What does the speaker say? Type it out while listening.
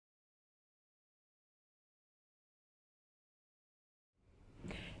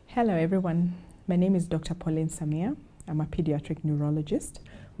Hello everyone, my name is Dr. Pauline Samia. I'm a pediatric neurologist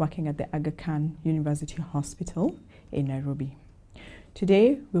working at the Aga Khan University Hospital in Nairobi.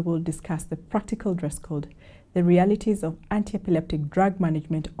 Today we will discuss the practical dress code, the realities of anti-epileptic drug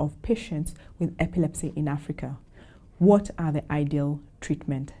management of patients with epilepsy in Africa. What are the ideal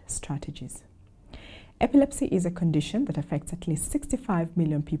treatment strategies? Epilepsy is a condition that affects at least 65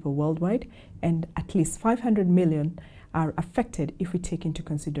 million people worldwide, and at least 500 million are affected if we take into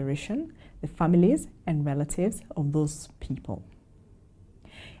consideration the families and relatives of those people.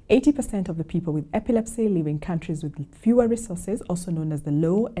 80% of the people with epilepsy live in countries with fewer resources, also known as the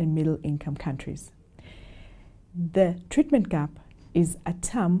low and middle income countries. The treatment gap is a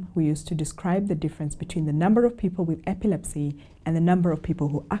term we use to describe the difference between the number of people with epilepsy and the number of people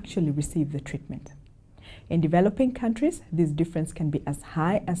who actually receive the treatment. In developing countries, this difference can be as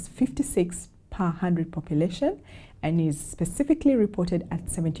high as 56 per 100 population and is specifically reported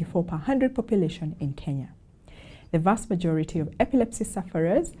at 74 per 100 population in Kenya. The vast majority of epilepsy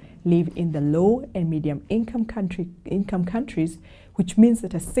sufferers live in the low and medium income countries, which means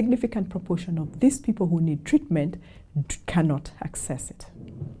that a significant proportion of these people who need treatment cannot access it.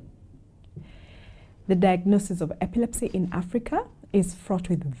 The diagnosis of epilepsy in Africa is fraught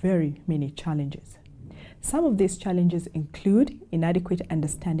with very many challenges. Some of these challenges include inadequate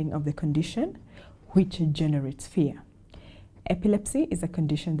understanding of the condition, which generates fear. Epilepsy is a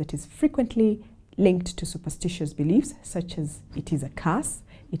condition that is frequently linked to superstitious beliefs, such as it is a curse,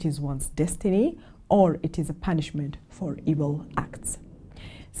 it is one's destiny, or it is a punishment for evil acts.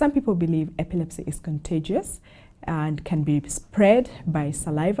 Some people believe epilepsy is contagious and can be spread by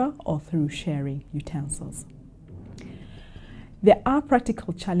saliva or through sharing utensils. There are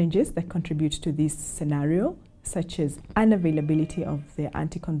practical challenges that contribute to this scenario, such as unavailability of the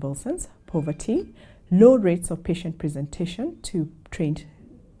anticonvulsants, poverty, low rates of patient presentation to trained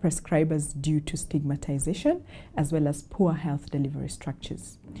prescribers due to stigmatization, as well as poor health delivery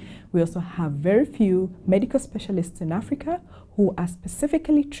structures. We also have very few medical specialists in Africa who are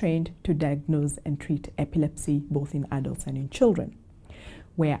specifically trained to diagnose and treat epilepsy both in adults and in children.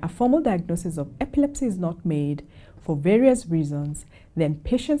 Where a formal diagnosis of epilepsy is not made for various reasons, then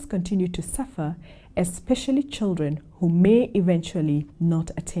patients continue to suffer, especially children who may eventually not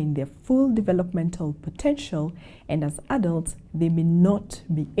attain their full developmental potential, and as adults they may not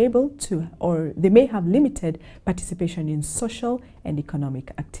be able to, or they may have limited participation in social and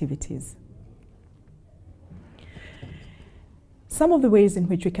economic activities. Some of the ways in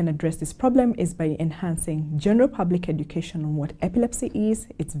which we can address this problem is by enhancing general public education on what epilepsy is,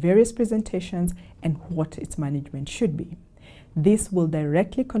 its various presentations, and what its management should be. This will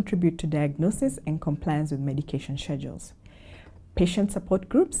directly contribute to diagnosis and compliance with medication schedules. Patient support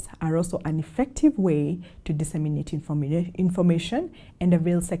groups are also an effective way to disseminate information and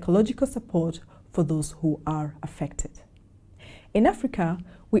avail psychological support for those who are affected. In Africa,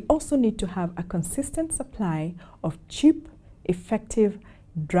 we also need to have a consistent supply of cheap, effective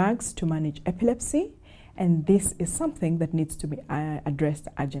drugs to manage epilepsy, and this is something that needs to be addressed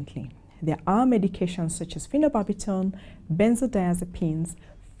urgently. There are medications such as phenobarbital, benzodiazepines,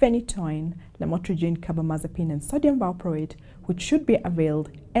 phenytoin, lamotrigine, carbamazepine, and sodium valproate, which should be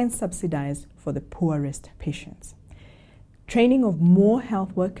availed and subsidized for the poorest patients. Training of more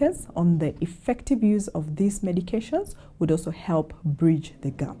health workers on the effective use of these medications would also help bridge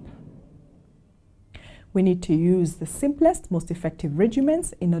the gap. We need to use the simplest, most effective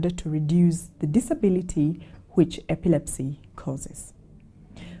regimens in order to reduce the disability which epilepsy causes.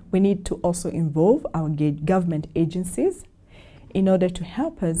 We need to also involve our government agencies in order to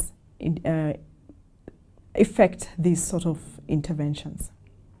help us effect these sort of interventions.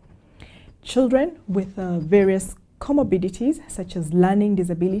 Children with various comorbidities, such as learning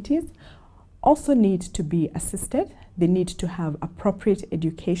disabilities, also need to be assisted. They need to have appropriate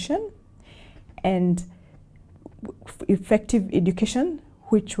education and effective education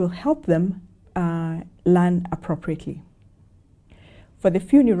which will help them learn appropriately. For the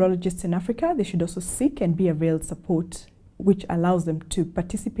few neurologists in Africa, they should also seek and be availed support which allows them to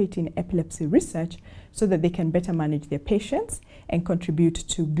participate in epilepsy research so that they can better manage their patients and contribute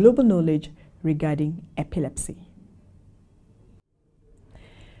to global knowledge regarding epilepsy.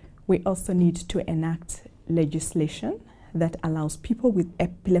 We also need to enact legislation that allows people with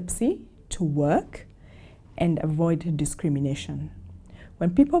epilepsy to work and avoid discrimination.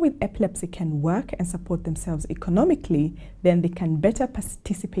 When people with epilepsy can work and support themselves economically, then they can better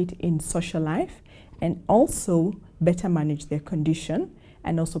participate in social life and also better manage their condition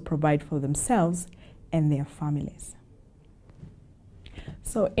and also provide for themselves and their families.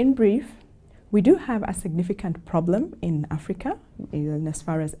 So in brief, We do have a significant problem in Africa as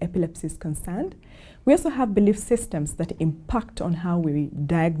far as epilepsy is concerned. We also have belief systems that impact on how we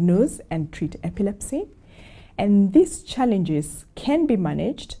diagnose and treat epilepsy. And these challenges can be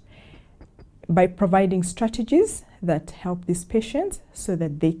managed by providing strategies that help these patients so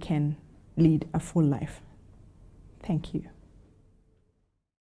that they can lead a full life. Thank you.